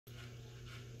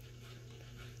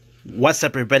What's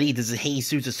up, everybody? This is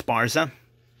Jesus Esparza.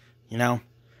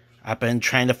 I've been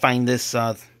trying to find this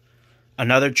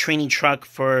another training truck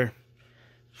for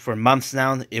months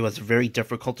now. It was very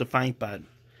difficult to find, but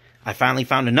I finally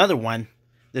found another one.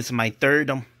 This is my third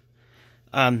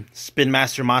Spin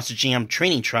Master Monster Jam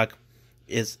training truck.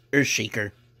 Is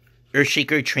Earthshaker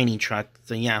training truck.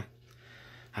 So yeah,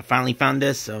 I finally found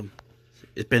this. So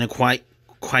it's been a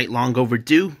quite long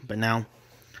overdue, but now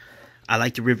I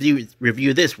like to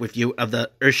review this with you of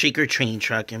the Earthshaker training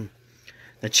truck. And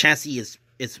the chassis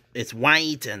is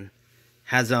white and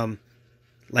has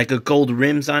like a gold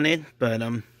rims on it, but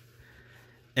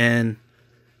and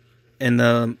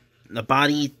the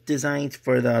body designs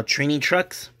for the training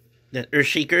trucks, the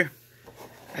Earthshaker,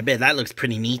 I bet that looks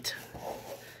pretty neat.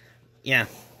 Yeah,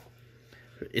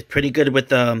 it's pretty good with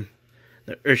the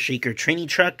Earthshaker training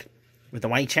truck with the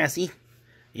white chassis.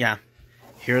 Yeah,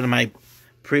 here are my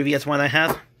previous one I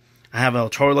have. I have a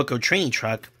Toro Loco training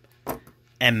truck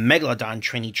and Megalodon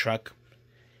training truck,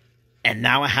 and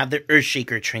now I have the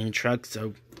Earthshaker training truck.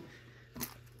 So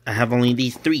I have only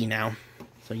these three now.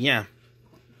 So yeah,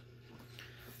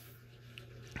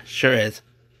 sure is.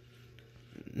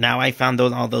 Now I found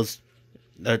the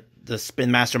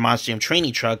Spin Master Monster Jam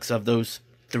training trucks of those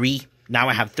three. Now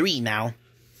I have three now.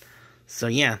 So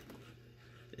yeah,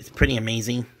 it's pretty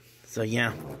amazing. So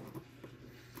yeah.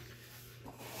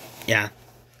 Yeah,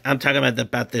 I'm talking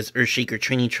about this Earthshaker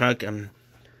training truck,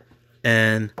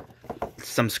 and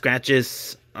some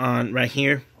scratches on right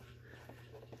here,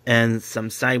 and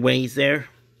some sideways there.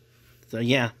 So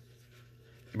yeah,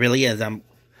 it really is.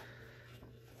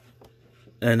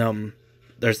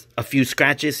 There's a few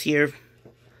scratches here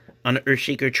on the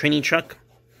Earthshaker training truck,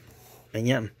 and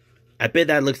yeah, I bet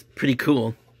that looks pretty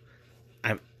cool.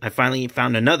 I finally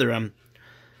found another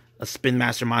a Spin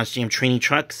Master Monster Jam training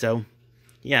truck. So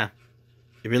yeah,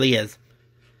 it really is.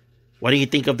 What do you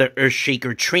think of the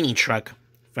Earthshaker training truck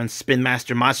from Spin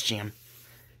Master Monster Jam?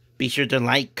 Be sure to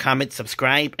like, comment,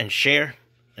 subscribe, and share,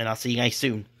 and I'll see you guys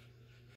soon.